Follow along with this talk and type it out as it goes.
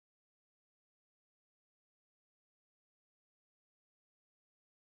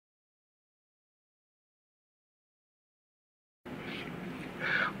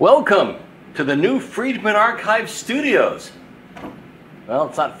Welcome to the new Friedman Archive Studios. Well,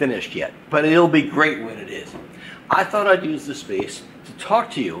 it's not finished yet, but it'll be great when it is. I thought I'd use this space to talk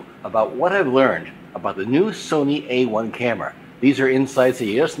to you about what I've learned about the new Sony A1 camera. These are insights that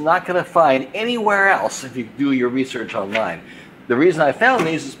you're just not going to find anywhere else if you do your research online. The reason I found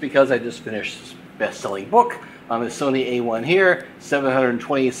these is because I just finished this best-selling book on the Sony A1 here,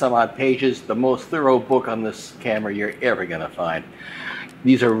 720 some odd pages, the most thorough book on this camera you're ever going to find.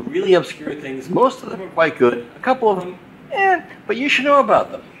 These are really obscure things. Most of them are quite good. A couple of them, but you should know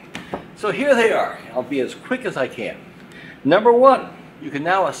about them. So here they are. I'll be as quick as I can. Number one, you can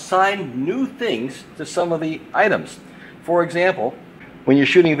now assign new things to some of the items. For example, when you're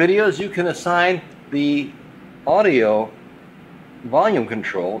shooting videos, you can assign the audio volume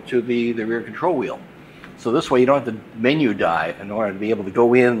control to the rear control wheel. So this way you don't have to menu dive in order to be able to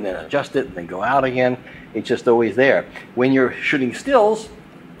go in and adjust it and then go out again. It's just always there. When you're shooting stills,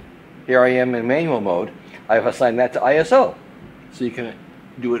 here I am in manual mode, I've assigned that to ISO. So you can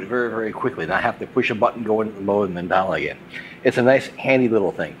do it very, very quickly, not have to push a button, go into the mode, and then dial again. It's a nice, handy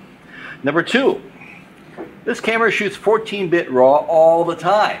little thing. Number two, this camera shoots 14-bit RAW all the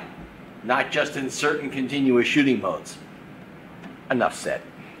time, not just in certain continuous shooting modes. Enough said.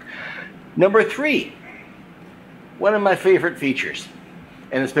 Number three, one of my favorite features,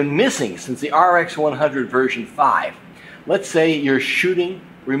 and it's been missing since the RX100 version 5. Let's say you're shooting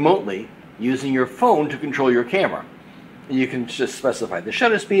remotely using your phone to control your camera. And you can just specify the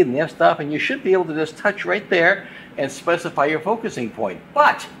shutter speed and the f-stop, and you should be able to just touch right there and specify your focusing point.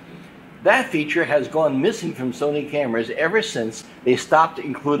 But that feature has gone missing from Sony cameras ever since they stopped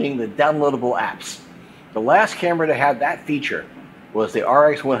including the downloadable apps. The last camera to have that feature was the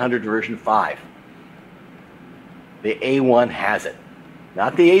RX100 version 5. The A1 has it.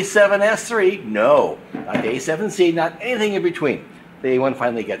 Not the A7S III, no. Not the A7C, not anything in between. The A1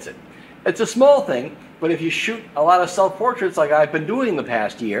 finally gets it. It's a small thing, but if you shoot a lot of self-portraits like I've been doing the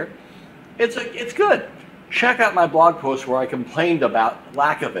past year, it's good. Check out my blog post where I complained about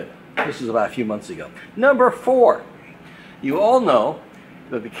lack of it. This is about a few months ago. Number four, you all know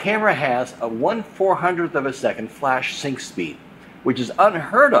that the camera has a 1/400th of a second flash sync speed, which is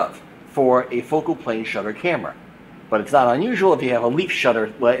unheard of for a focal plane shutter camera. But it's not unusual if you have a leaf shutter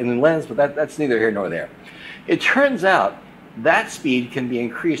in the lens, but that's neither here nor there. It turns out that speed can be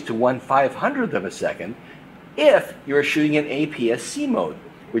increased to 1/500th of a second if you're shooting in APS-C mode,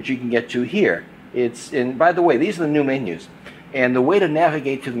 which you can get to here. By the way, these are the new menus. And the way to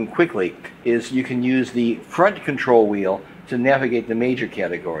navigate to them quickly is you can use the front control wheel to navigate the major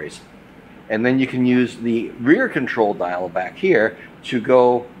categories. And then you can use the rear control dial back here to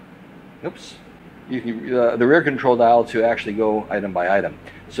go, the rear control dial to actually go item by item.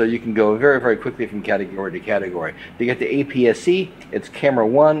 So you can go very, very quickly from category to category. To get to APS-C, it's camera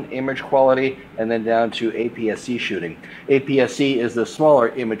 1, image quality, and then down to APS-C shooting. APS-C is the smaller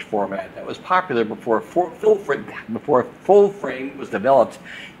image format that was popular before full frame was developed.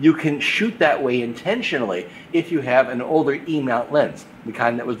 You can shoot that way intentionally if you have an older E-mount lens, the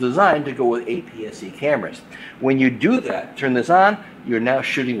kind that was designed to go with APS-C cameras. When you do that, turn this on, you're now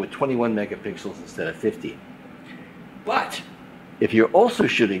shooting with 21 megapixels instead of 50. But if you're also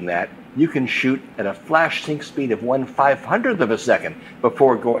shooting that, you can shoot at a flash sync speed of 1/500th of a second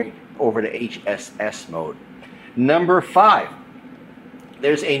before going over to HSS mode. Number five,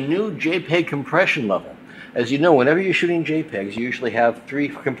 there's a new JPEG compression level. As you know, whenever you're shooting JPEGs, you usually have 3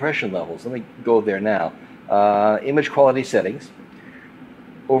 compression levels. Let me go there now. Image quality settings.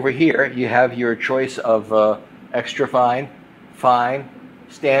 Over here, you have your choice of extra fine, fine,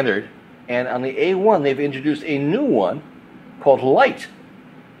 standard, and on the A1, they've introduced a new one called light.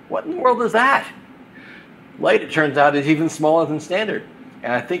 What in the world is that? Light, it turns out, is even smaller than standard.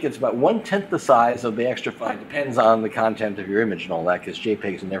 And I think it's about 1/10 the size of the extra fine. Depends on the content of your image and all that, because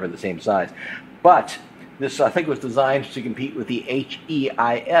JPEGs are never the same size. But this, I think, was designed to compete with the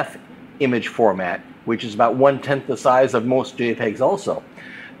HEIF image format, which is about 1/10 the size of most JPEGs also.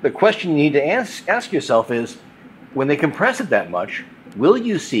 The question you need to ask yourself is, when they compress it that much, will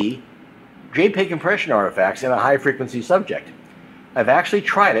you see JPEG compression artifacts in a high-frequency subject? I've actually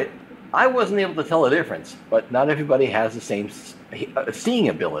tried it. I wasn't able to tell the difference, but not everybody has the same seeing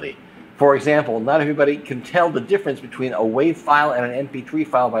ability. For example, not everybody can tell the difference between a WAV file and an MP3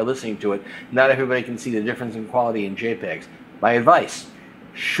 file by listening to it. Not everybody can see the difference in quality in JPEGs. My advice,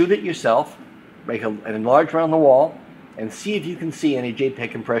 shoot it yourself, make an enlargement on the wall, and see if you can see any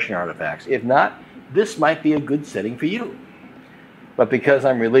JPEG compression artifacts. If not, this might be a good setting for you. But because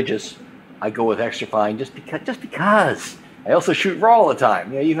I'm religious, I go with extra fine just because. I also shoot RAW all the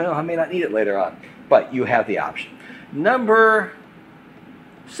time, even though I may not need it later on. But you have the option. Number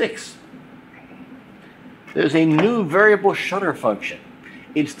 6. There's a new variable shutter function.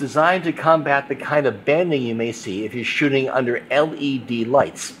 It's designed to combat the kind of banding you may see if you're shooting under LED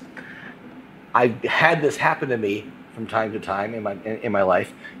lights. I've had this happen to me from time to time in my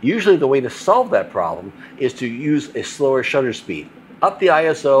life. Usually the way to solve that problem is to use a slower shutter speed. Up the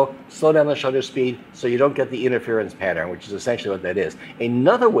ISO, slow down the shutter speed so you don't get the interference pattern, which is essentially what that is.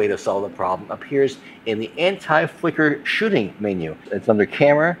 Another way to solve the problem appears in the anti-flicker shooting menu. It's under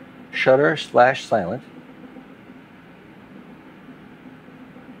Camera, Shutter / Silent.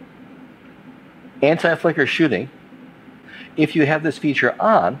 Anti-flicker shooting. If you have this feature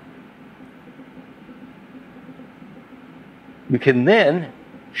on, you can then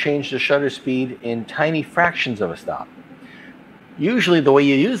change the shutter speed in tiny fractions of a stop. Usually the way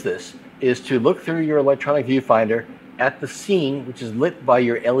you use this is to look through your electronic viewfinder at the scene, which is lit by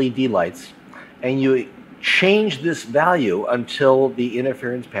your LED lights, and you change this value until the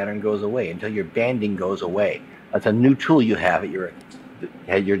interference pattern goes away, until your banding goes away. That's a new tool you have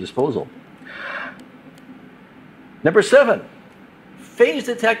at your disposal. Number 7, phase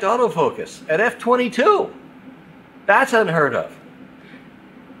detect autofocus at f/22. That's unheard of.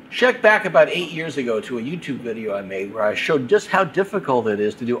 Check back about 8 years ago to a YouTube video I made where I showed just how difficult it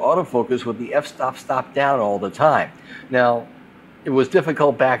is to do autofocus with the f-stop down all the time. Now, it was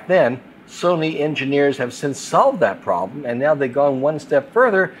difficult back then. Sony engineers have since solved that problem, and now they've gone one step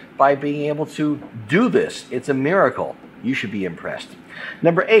further by being able to do this. It's a miracle. You should be impressed.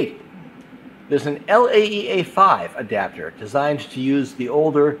 Number 8, there's an LAE-A5 adapter designed to use the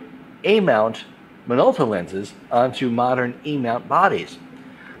older A-mount Minolta lenses onto modern E-mount bodies.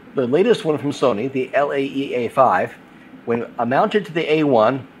 The latest one from Sony, the LAE-A5, when mounted to the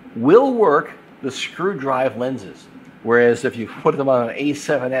A1, will work the screw drive lenses. Whereas if you put them on an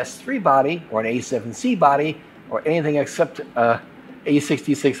A7S III body or an A7C body or anything except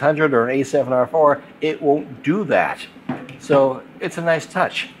A6600 or an A7R4, it won't do that. So it's a nice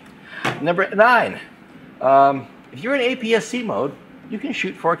touch. Number 9, if you're in APS-C mode, you can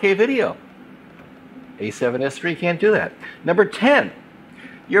shoot 4K video. A7S III can't do that. Number 10,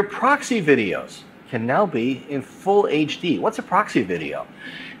 your proxy videos can now be in full HD. What's a proxy video?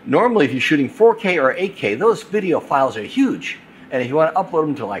 Normally, if you're shooting 4K or 8K, those video files are huge. And if you want to upload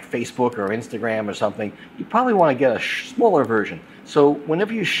them to like Facebook or Instagram or something, you probably want to get a smaller version. So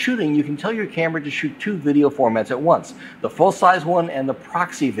whenever you're shooting, you can tell your camera to shoot 2 video formats at once. The full-size one and the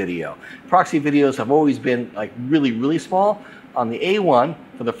proxy video. Proxy videos have always been like really, really small. On the A1,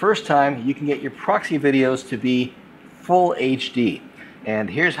 for the first time, you can get your proxy videos to be full HD. And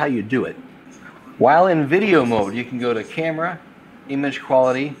here's how you do it. While in video mode, you can go to Camera, Image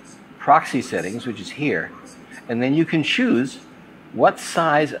Quality, Proxy Settings, which is here, and then you can choose what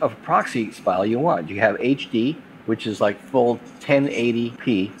size of proxy file you want. You have HD, which is like full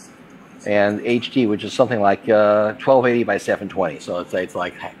 1080p, and HD, which is something like 1280 by 720, so it's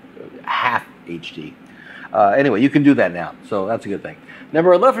like half HD. Anyway, you can do that now, so that's a good thing.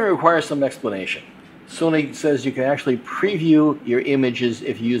 Number 11 requires some explanation. Sony says you can actually preview your images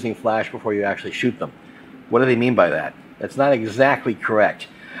if you're using Flash before you actually shoot them. What do they mean by that? That's not exactly correct.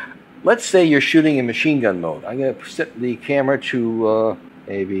 Let's say you're shooting in machine gun mode. I'm going to set the camera to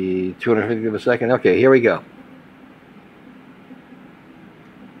maybe 250 of a second. Okay, here we go.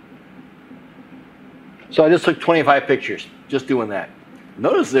 So I just took 25 pictures, just doing that.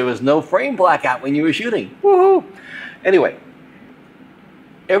 Notice there was no frame blackout when you were shooting. Woohoo! Anyway,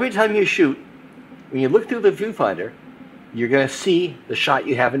 every time you shoot, when you look through the viewfinder, you're going to see the shot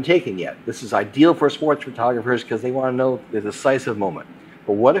you haven't taken yet. This is ideal for sports photographers because they want to know the decisive moment.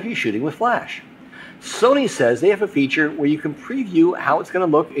 But what if you're shooting with Flash? Sony says they have a feature where you can preview how it's going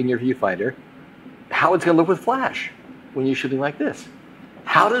to look in your viewfinder, how it's going to look with Flash when you're shooting like this.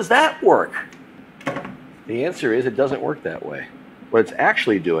 How does that work? The answer is it doesn't work that way. What it's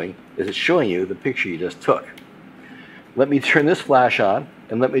actually doing is it's showing you the picture you just took. Let me turn this flash on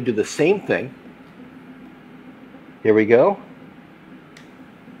and let me do the same thing. Here we go.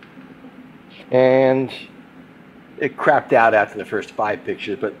 And it crapped out after the first 5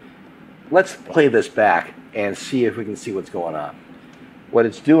 pictures, but let's play this back and see if we can see what's going on. What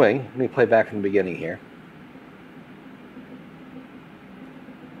it's doing, let me play back from the beginning here.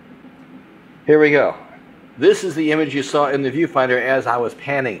 Here we go. This is the image you saw in the viewfinder as I was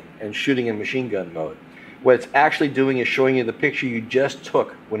panning and shooting in machine gun mode. What it's actually doing is showing you the picture you just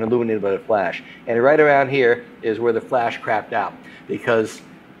took when illuminated by the flash. And right around here is where the flash crapped out, because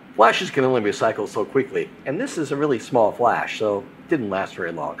flashes can only recycle so quickly. And this is a really small flash, so it didn't last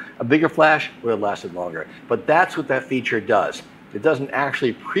very long. A bigger flash would have lasted longer. But that's what that feature does. It doesn't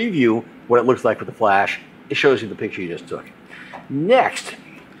actually preview what it looks like with the flash. It shows you the picture you just took. Next,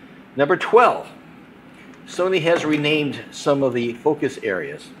 Number 12, Sony has renamed some of the focus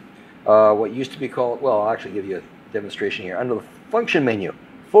areas. What used to be called, well, I'll actually give you a demonstration here. Under the function menu,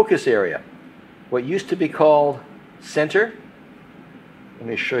 focus area, what used to be called center, let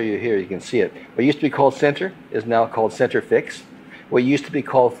me show you here, you can see it. What used to be called center is now called center fix. What used to be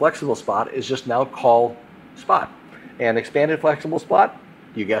called flexible spot is just now called spot. And expanded flexible spot,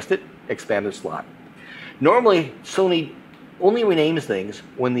 you guessed it, expanded slot. Normally, Sony only renames things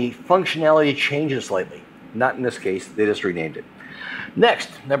when the functionality changes slightly. Not in this case, they just renamed it. Next,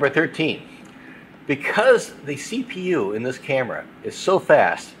 number 13. Because the CPU in this camera is so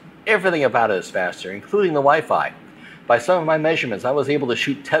fast, everything about it is faster, including the Wi-Fi. By some of my measurements, I was able to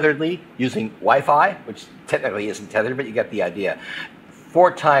shoot tetheredly using Wi-Fi, which technically isn't tethered, but you get the idea.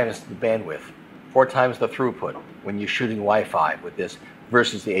 4 times the bandwidth, 4 times the throughput when you're shooting Wi-Fi with this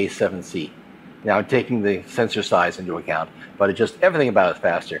versus the A7C. Now, I'm taking the sensor size into account, but it just, everything about it is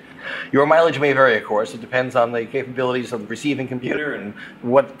faster. Your mileage may vary, of course. It depends on the capabilities of the receiving computer and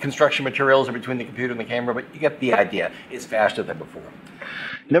what construction materials are between the computer and the camera, but you get the idea. It's faster than before.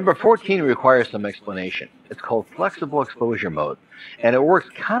 Number 14 requires some explanation. It's called flexible exposure mode, and it works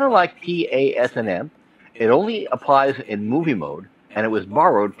kind of like PASM. It only applies in movie mode, and it was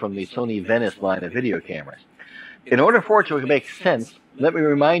borrowed from the Sony Venice line of video cameras. In order for it to make sense, let me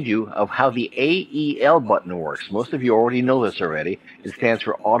remind you of how the AEL button works. Most of you already know this already. It stands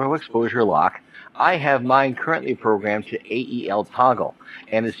for Auto Exposure Lock. I have mine currently programmed to AEL toggle,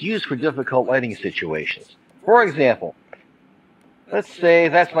 and it's used for difficult lighting situations. For example, let's say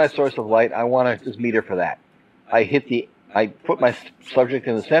that's my source of light. I want this meter for that. I put my subject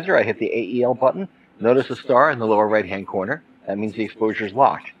in the center. I hit the AEL button. Notice a star in the lower right-hand corner. That means the exposure is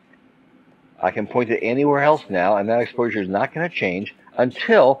locked. I can point it anywhere else now, and that exposure is not going to change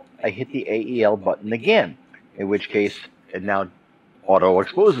until I hit the AEL button again, in which case it now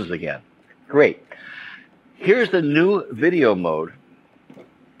auto-exposes again. Great. Here's the new video mode.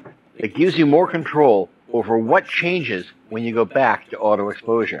 It gives you more control over what changes when you go back to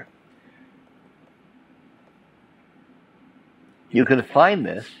auto-exposure. You can find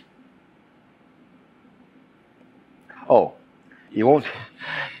this. Oh, you won't.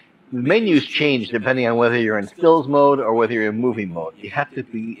 The menus change depending on whether you're in stills mode or whether you're in movie mode. You have to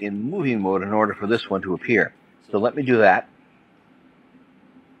be in movie mode in order for this one to appear. So let me do that.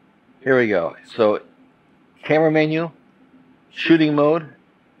 Here we go. So camera menu, shooting mode,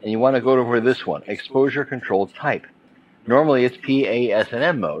 and you want to go over this one, exposure control type. Normally it's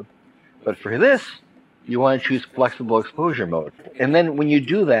PASM mode, but for this, you want to choose flexible exposure mode. And then when you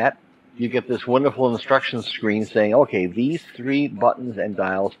do that, you get this wonderful instruction screen saying, okay, these 3 buttons and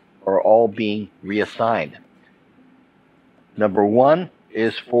dials are all being reassigned. Number 1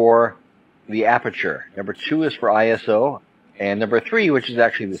 is for the aperture. Number 2 is for ISO. And number 3, which is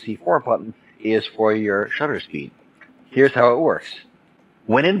actually the C4 button, is for your shutter speed. Here's how it works.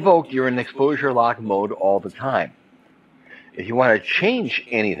 When invoked, you're in exposure lock mode all the time. If you want to change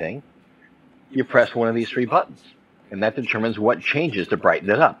anything, you press one of these 3 buttons, and that determines what changes to brighten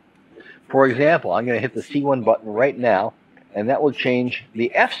it up. For example, I'm going to hit the C1 button right now, and that will change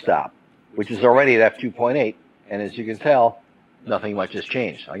the f-stop, which is already at f2.8, and as you can tell, nothing much has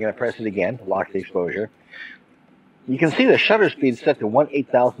changed. I'm going to press it again to lock the exposure. You can see the shutter speed set to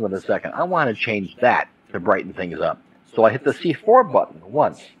 1/8,000th of a second. I want to change that to brighten things up. So I hit the C4 button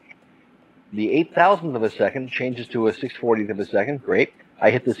once. The 8,000th of a second changes to a 6/40th of a second. Great.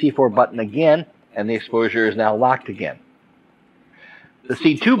 I hit the C4 button again, and the exposure is now locked again. The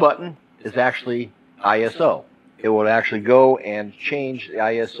C2 button is actually ISO. It will actually go and change the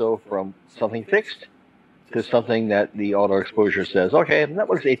ISO from something fixed to something that the auto exposure says, okay, that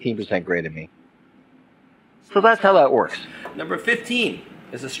looks 18% gray to me. So that's how that works. Number 15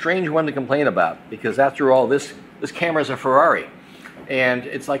 is a strange one to complain about, because after all, this camera is a Ferrari. And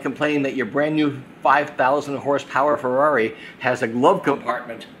it's like complaining that your brand new 5,000 horsepower Ferrari has a glove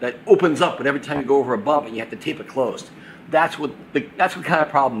compartment that opens up, but every time you go over a bump and you have to tape it closed. That's what kind of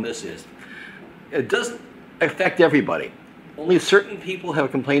problem this is. It doesn't affect everybody. Only certain people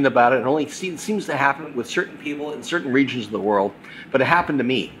have complained about it. It only seems to happen with certain people in certain regions of the world, but it happened to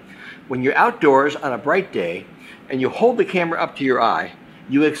me. When you're outdoors on a bright day and you hold the camera up to your eye,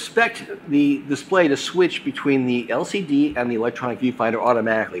 you expect the display to switch between the LCD and the electronic viewfinder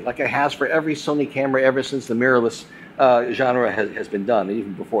automatically, like it has for every Sony camera ever since the mirrorless genre has been done, and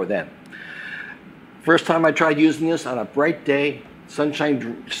even before then. First time I tried using this on a bright day,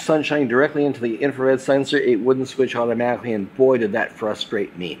 sunshine directly into the infrared sensor, it wouldn't switch automatically, and boy did that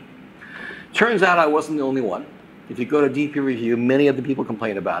frustrate me. Turns out I wasn't the only one. If you go to DP Review, many of the people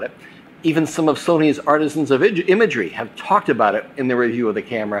complain about it. Even some of Sony's artisans of imagery have talked about it in the review of the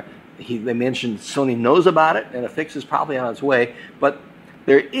camera, They mentioned Sony knows about it, and a fix is probably on its way, but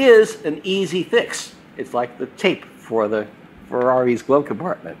there is an easy fix. It's like the tape for the Ferrari's glove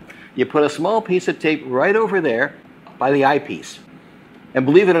compartment. You put a small piece of tape right over there by the eyepiece, and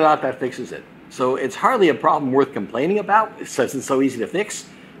believe it or not, that fixes it. So it's hardly a problem worth complaining about, since it's so easy to fix.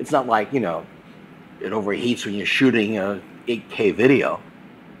 It's not like, you know, it overheats when you're shooting a 8K video.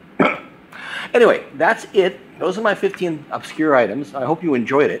 Anyway, that's it. Those are my 15 obscure items. I hope you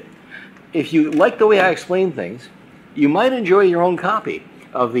enjoyed it. If you like the way I explain things, you might enjoy your own copy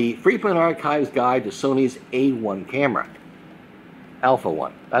of the Friedman Archives Guide to Sony's A1 camera. Alpha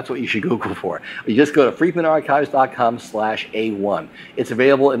 1. That's what you should Google for. You just go to friedmanarchives.com/A1. It's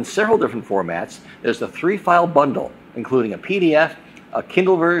available in several different formats. There's a 3-file bundle, including a PDF, a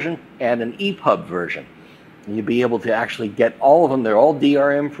Kindle version, and an EPUB version. And you'll be able to actually get all of them. They're all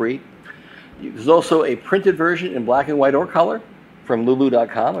DRM free. There's also a printed version in black and white or color from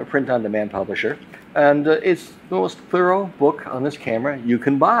lulu.com, a print-on-demand publisher. And it's the most thorough book on this camera you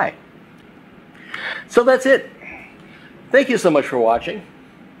can buy. So that's it. Thank you so much for watching.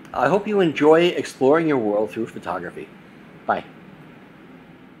 I hope you enjoy exploring your world through photography.